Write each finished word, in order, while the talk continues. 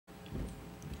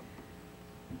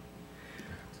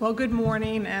Well, good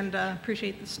morning, and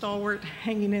appreciate the stalwart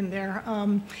hanging in there.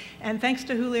 And thanks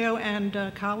to Julio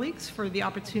and colleagues for the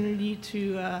opportunity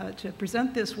to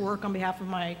present this work on behalf of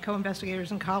my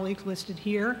co-investigators and colleagues listed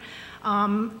here.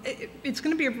 It's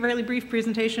going to be a fairly brief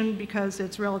presentation because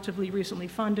it's relatively recently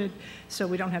funded, so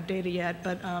we don't have data yet,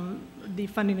 but the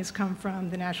funding has come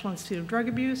from the National Institute of Drug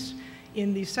Abuse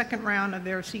in the second round of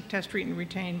their Seek, Test, Treat, and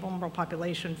Retain Vulnerable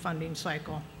Population funding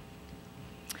cycle.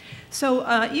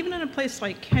 So even in a place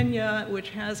like Kenya, which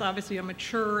has obviously a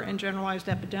mature and generalized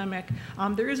epidemic,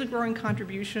 there is a growing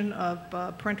contribution of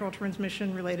parenteral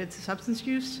transmission related to substance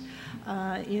use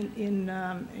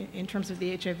in terms of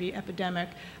the HIV epidemic.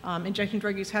 Injecting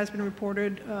drug use has been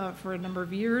reported for a number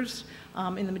of years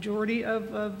in the majority of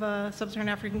sub-Saharan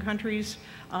African countries,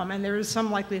 and there is some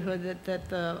likelihood that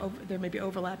there may be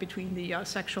overlap between the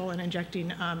sexual and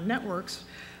injecting networks,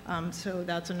 so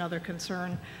that's another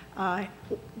concern.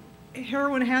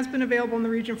 Heroin has been available in the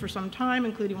region for some time,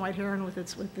 including white heroin with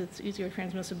its easier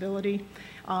transmissibility.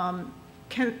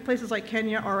 Places like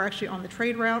Kenya are actually on the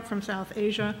trade route from South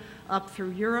Asia up through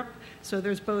Europe, so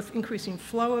there's both increasing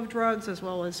flow of drugs as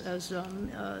well as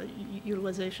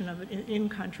utilization of it in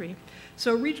country.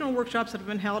 So regional workshops that have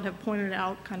been held have pointed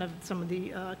out kind of some of the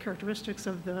characteristics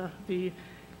of the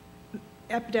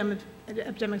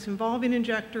epidemics involving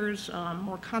injectors,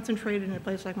 more concentrated in a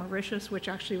place like Mauritius, which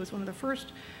actually was one of the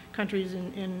first countries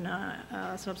in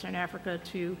sub-Saharan Africa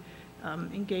to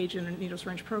engage in a needle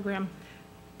syringe program,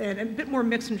 and a bit more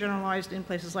mixed and generalized in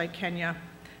places like Kenya.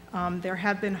 There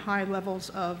have been high levels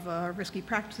of risky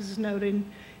practices noted,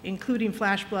 including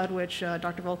flash blood, which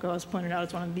Dr. Volko has pointed out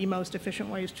is one of the most efficient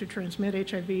ways to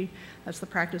transmit HIV. That's the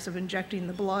practice of injecting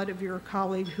the blood of your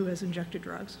colleague who has injected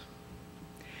drugs.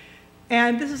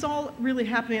 And this is all really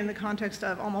happening in the context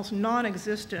of almost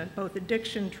non-existent, both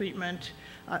addiction treatment,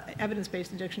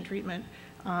 evidence-based addiction treatment,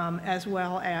 as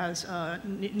well as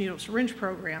needle syringe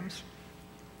programs.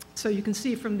 So you can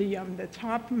see from the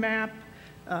top map,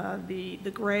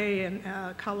 the gray and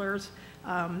colors,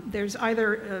 there's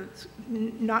either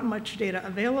not much data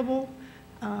available,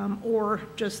 or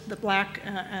just the black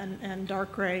and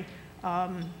dark gray,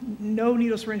 no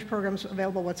needle syringe programs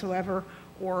available whatsoever,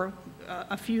 or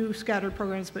a few scattered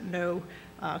programs, but no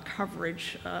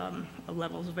coverage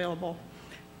levels available.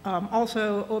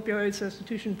 Also, opioid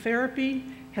substitution therapy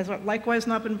has likewise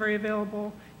not been very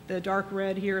available. The dark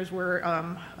red here is where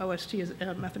OST,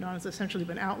 methadone, has essentially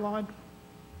been outlawed.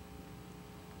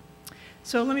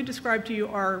 So let me describe to you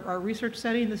our research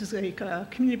setting. This is a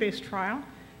community-based trial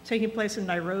taking place in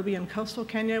Nairobi in coastal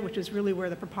Kenya, which is really where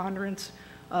the preponderance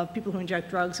of people who inject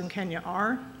drugs in Kenya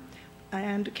are.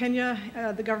 And Kenya,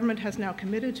 the government has now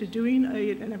committed to doing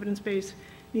an evidence-based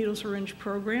needle syringe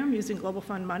program using Global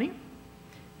Fund money.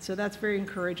 So that's very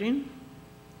encouraging.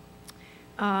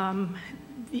 And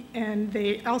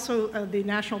they also, the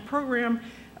national program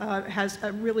has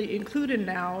really included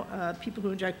now people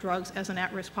who inject drugs as an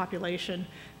at-risk population.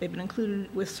 They've been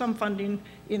included with some funding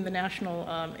in the national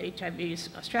HIV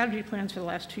strategy plans for the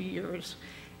last 2 years.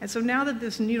 And so now that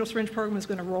this needle syringe program is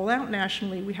going to roll out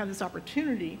nationally, we have this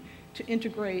opportunity to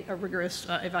integrate a rigorous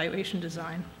evaluation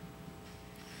design.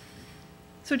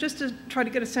 So just to try to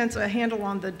get a handle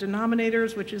on the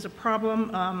denominators, which is a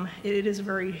problem, it is a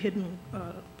very hidden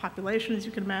population, as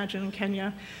you can imagine, in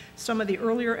Kenya. Some of the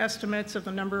earlier estimates of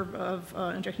the number of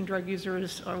injecting drug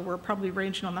users were probably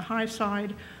ranging on the high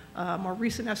side. More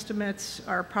recent estimates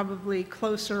are probably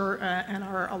closer and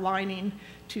are aligning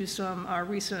to some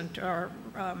recent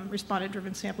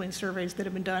respondent-driven sampling surveys that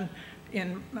have been done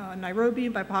in Nairobi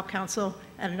by Pop Council,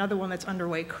 and another one that's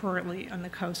underway currently on the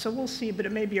coast. So we'll see, but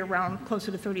it may be around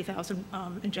closer to 30,000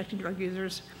 injecting drug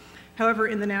users. However,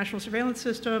 in the national surveillance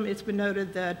system, it's been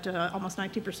noted that almost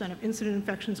 90% of incident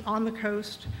infections on the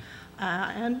coast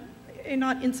and a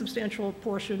not insubstantial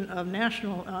portion of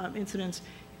national incidents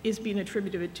is being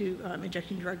attributed to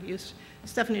injecting drug use.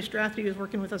 Stephanie Strathy, who's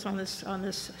working with us on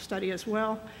this study as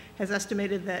well, has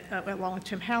estimated that, along with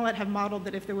Tim Hallett, have modeled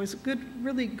that if there was a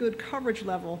really good coverage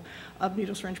level of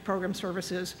needle syringe program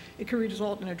services, it could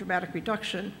result in a dramatic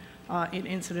reduction in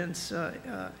incident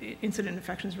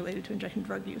infections related to injecting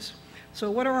drug use. So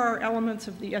what are our elements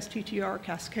of the STTR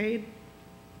cascade?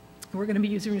 We're going to be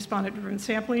using respondent-driven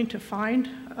sampling to find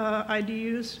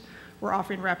IDUs. We're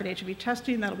offering rapid HIV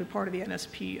testing. That'll be part of the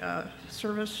NSP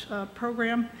service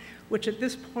program, which at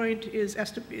this point is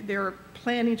they're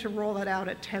planning to roll that out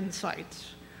at 10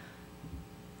 sites.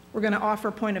 We're going to offer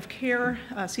point of care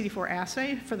CD4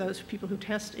 assay for those people who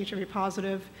test HIV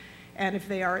positive, and if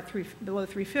they are at below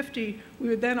 350, we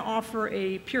would then offer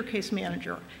a peer case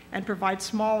manager and provide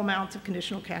small amounts of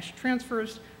conditional cash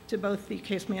transfers to both the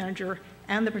case manager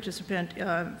and the participant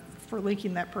for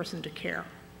linking that person to care.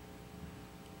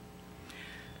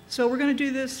 So we're going to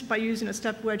do this by using a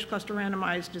step wedge cluster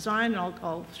randomized design, and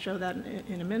I'll show that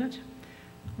in a minute.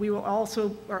 We will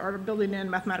also are building in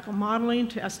mathematical modeling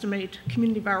to estimate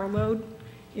community viral load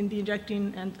in the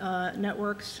injecting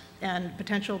networks and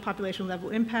potential population level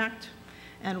impact,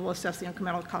 and we'll assess the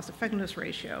incremental cost effectiveness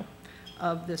ratio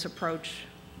of this approach.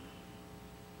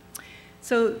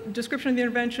 So description of the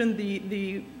intervention,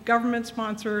 the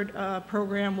government-sponsored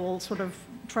program will sort of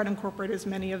try to incorporate as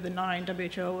many of the 9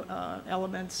 WHO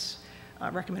elements,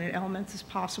 recommended elements as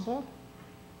possible.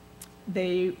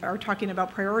 They are talking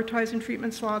about prioritizing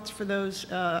treatment slots for those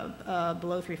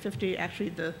below 350. Actually,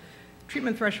 the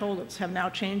treatment thresholds have now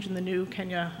changed in the new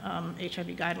Kenya HIV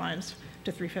guidelines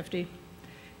to 350.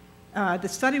 The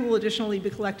study will additionally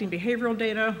be collecting behavioral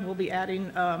data. We'll be adding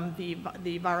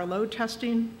the viral load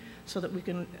testing so that we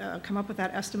can come up with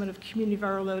that estimate of community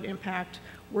viral load impact.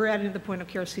 We're adding the point of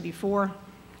care CD4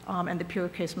 and the peer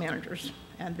case managers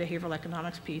and behavioral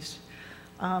economics piece.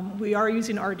 We are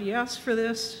using RDS for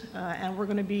this, and we're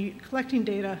going to be collecting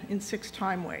data in 6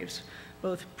 time waves,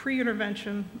 both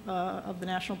pre-intervention of the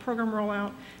national program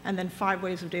rollout and then 5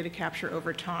 waves of data capture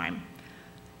over time.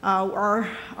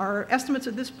 Our estimates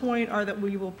at this point are that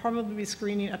we will probably be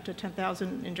screening up to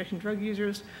 10,000 injection drug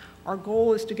users. Our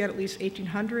goal is to get at least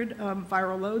 1,800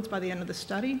 viral loads by the end of the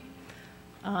study,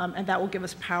 and that will give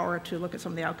us power to look at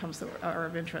some of the outcomes that are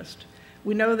of interest.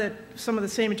 We know that some of the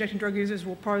same injection drug users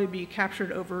will probably be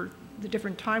captured over the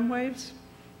different time waves.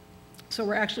 So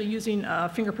we're actually using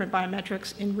fingerprint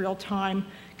biometrics in real time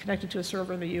connected to a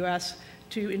server in the US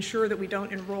to ensure that we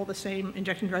don't enroll the same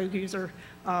injection drug user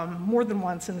more than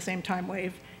once in the same time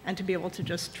wave, and to be able to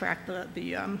just track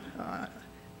the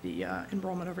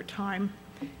enrollment over time.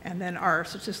 And then our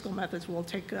statistical methods will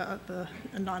take the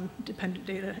non-dependent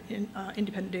data,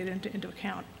 independent data into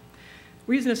account.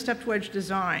 We're using a stepped wedge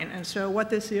design, and so what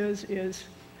this is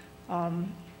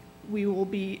we will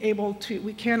be able to,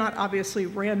 we cannot obviously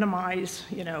randomize,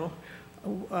 you know,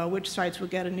 which sites would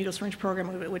get a needle syringe program,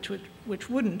 which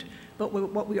wouldn't, but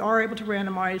what we are able to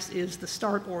randomize is the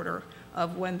start order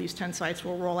of when these 10 sites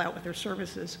will roll out with their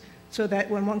services, so that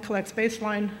when one collects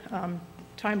baseline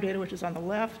time data, which is on the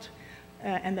left,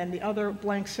 and then the other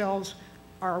blank cells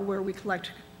are where we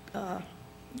collect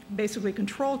basically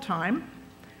control time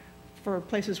for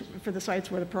places, for the sites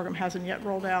where the program hasn't yet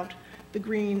rolled out. The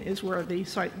green is where the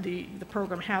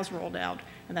program has rolled out,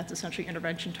 and that's essentially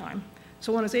intervention time.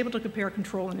 So one is able to compare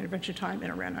control and intervention time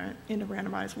in a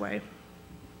randomized way.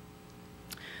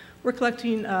 We're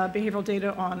collecting behavioral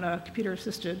data on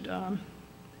computer-assisted,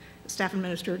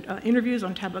 staff-administered interviews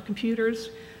on tablet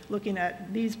computers, looking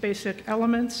at these basic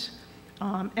elements,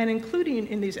 and including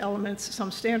in these elements some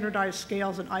standardized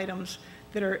scales and items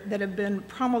that have been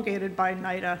promulgated by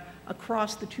NIDA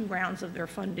across the 2 rounds of their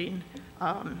funding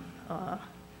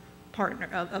partner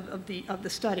of the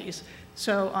studies.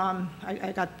 So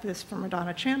I got this from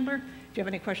Madonna Chandler. If you have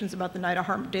any questions about the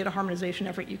NIDA data harmonization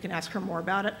effort, you can ask her more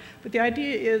about it. But the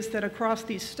idea is that across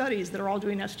these studies that are all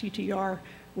doing STTR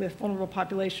with vulnerable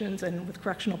populations and with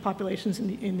correctional populations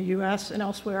in the US and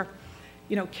elsewhere,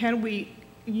 you know, can we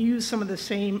use some of the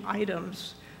same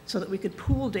items so that we could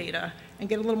pool data and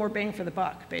get a little more bang for the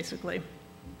buck, basically.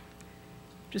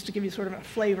 Just to give you sort of a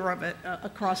flavor of it,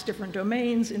 across different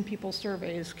domains in people's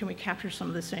surveys, can we capture some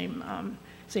of the same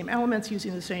elements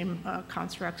using the same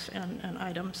constructs and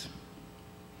items?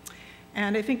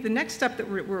 And I think the next step that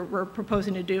we're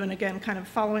proposing to do, and again, kind of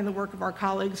following the work of our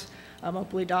colleagues,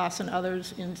 Mopali Das and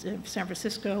others in San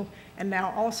Francisco, and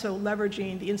now also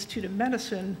leveraging the Institute of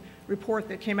Medicine report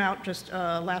that came out just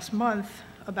last month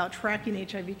about tracking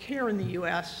HIV care in the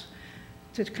US,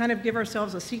 to kind of give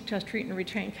ourselves a seek, test, treat, and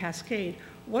retain cascade.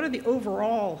 What are the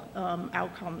overall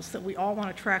outcomes that we all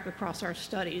want to track across our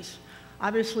studies?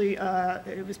 Obviously,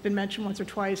 it has been mentioned once or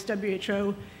twice,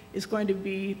 WHO is going to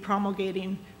be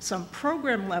promulgating some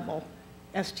program-level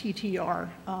STTR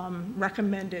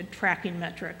recommended tracking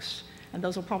metrics, and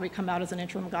those will probably come out as an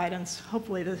interim guidance,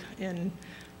 hopefully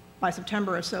by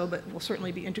September or so, but will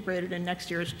certainly be integrated in next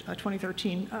year's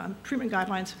 2013 treatment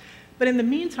guidelines. But in the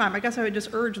meantime, I guess I would just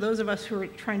urge those of us who are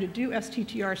trying to do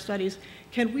STTR studies,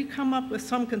 can we come up with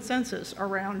some consensus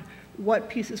around what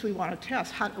pieces we want to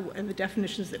test, and the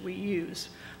definitions that we use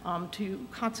to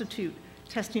constitute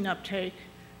testing uptake,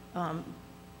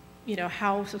 you know,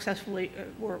 how successfully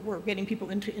we're getting people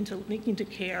into linking to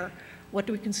care, what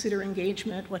do we consider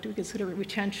engagement, what do we consider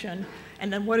retention,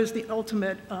 and then what is the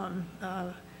ultimate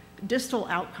distal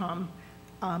outcome.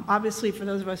 Obviously, for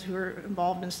those of us who are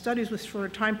involved in studies with shorter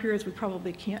time periods, we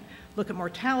probably can't look at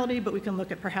mortality, but we can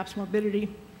look at perhaps morbidity.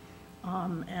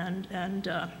 and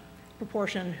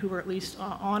proportion who were at least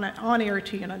on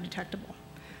ART and undetectable.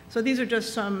 So these are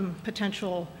just some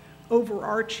potential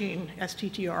overarching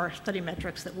STTR study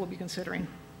metrics that we'll be considering.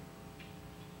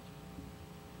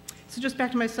 So just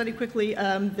back to my study quickly,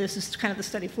 this is kind of the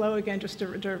study flow again, just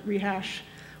to rehash.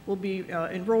 We'll be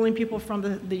enrolling people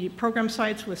from the program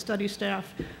sites with study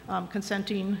staff,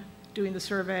 consenting, doing the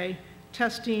survey,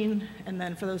 testing, and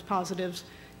then for those positives,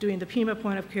 doing the PIMA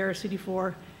point of care,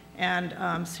 CD4,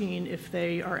 and seeing if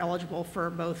they are eligible for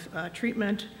both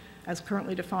treatment, as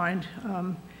currently defined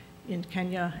in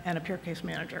Kenya, and a peer case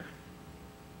manager.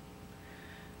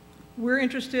 We're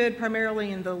interested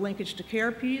primarily in the linkage to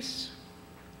care piece,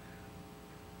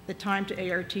 the time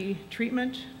to ART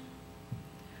treatment.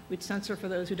 We'd censor for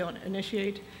those who don't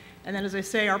initiate. And then, as I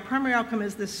say, our primary outcome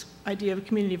is this idea of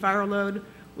community viral load.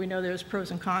 We know there's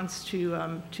pros and cons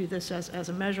to this as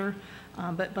a measure,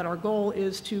 but our goal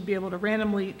is to be able to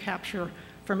randomly capture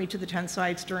from each of the 10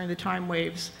 sites during the time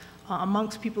waves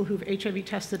amongst people who've HIV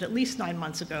tested at least 9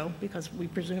 months ago, because we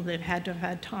presume they've had to have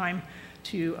had time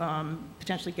to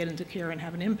potentially get into care and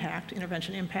have an impact,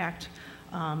 intervention impact.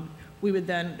 We would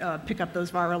then pick up those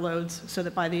viral loads so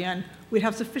that by the end, we'd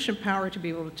have sufficient power to be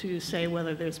able to say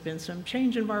whether there's been some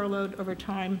change in viral load over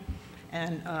time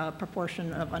and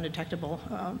proportion of undetectable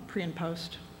pre and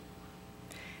post.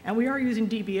 And we are using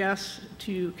DBS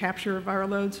to capture viral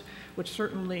loads, which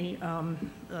certainly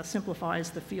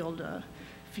simplifies the field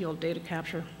data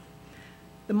capture.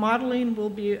 The modeling will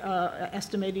be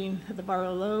estimating the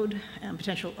viral load and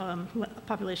potential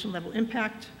population level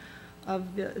impact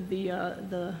of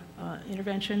the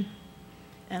intervention.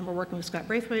 And we're working with Scott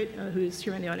Braithwaite, who's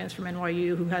here in the audience from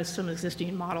NYU, who has some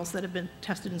existing models that have been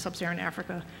tested in sub-Saharan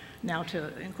Africa now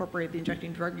to incorporate the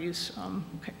injecting drug use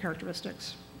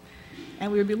characteristics.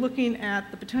 And we will be looking at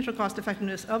the potential cost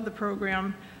effectiveness of the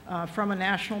program from a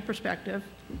national perspective,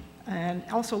 and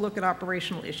also look at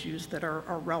operational issues that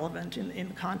are relevant in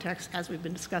the context, as we've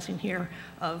been discussing here,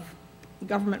 of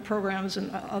government programs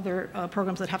and other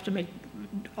programs that have to make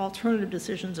alternative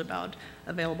decisions about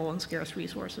available and scarce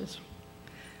resources.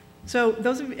 So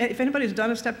if anybody's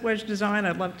done a step wedge design,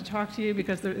 I'd love to talk to you,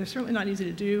 because they're certainly not easy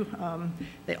to do.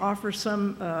 They offer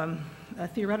some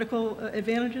theoretical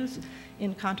advantages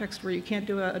in context where you can't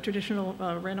do a traditional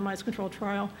randomized controlled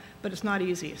trial, but it's not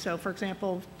easy. So for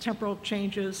example, temporal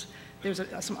changes, there's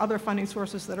some other funding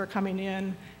sources that are coming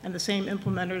in, and the same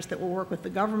implementers that will work with the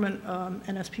government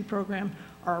NSP program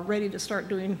are ready to start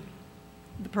doing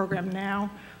the program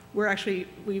now. We've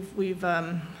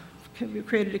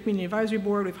created a community advisory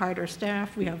board, we've hired our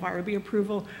staff, we have IRB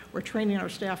approval, we're training our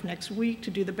staff next week to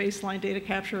do the baseline data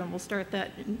capture, and we'll start that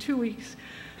in 2 weeks.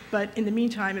 But in the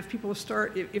meantime, if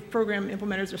program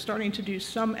implementers are starting to do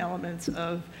some elements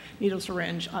of needle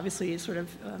syringe, obviously it sort of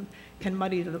can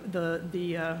muddy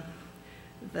the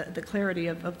clarity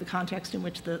of the context in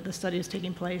which the study is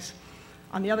taking place.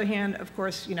 On the other hand, of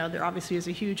course, there obviously is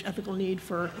a huge ethical need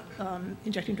for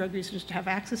injecting drug users to have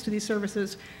access to these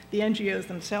services. The NGOs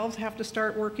themselves have to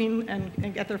start working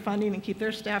and get their funding and keep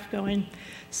their staff going.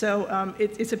 So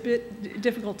it's a bit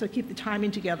difficult to keep the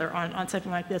timing together on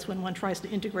something like this when one tries to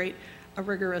integrate a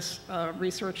rigorous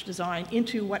research design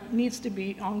into what needs to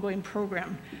be ongoing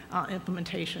program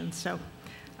implementation. So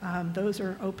those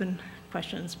are open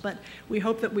questions, but we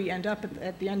hope that we end up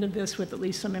at the end of this with at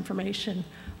least some information,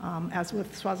 as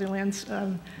with Swaziland's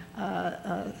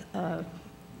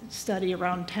study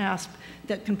around TasP,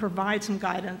 that can provide some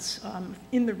guidance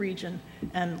in the region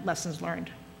and lessons learned.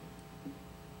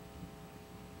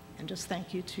 And just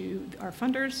thank you to our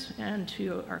funders and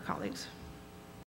to our colleagues.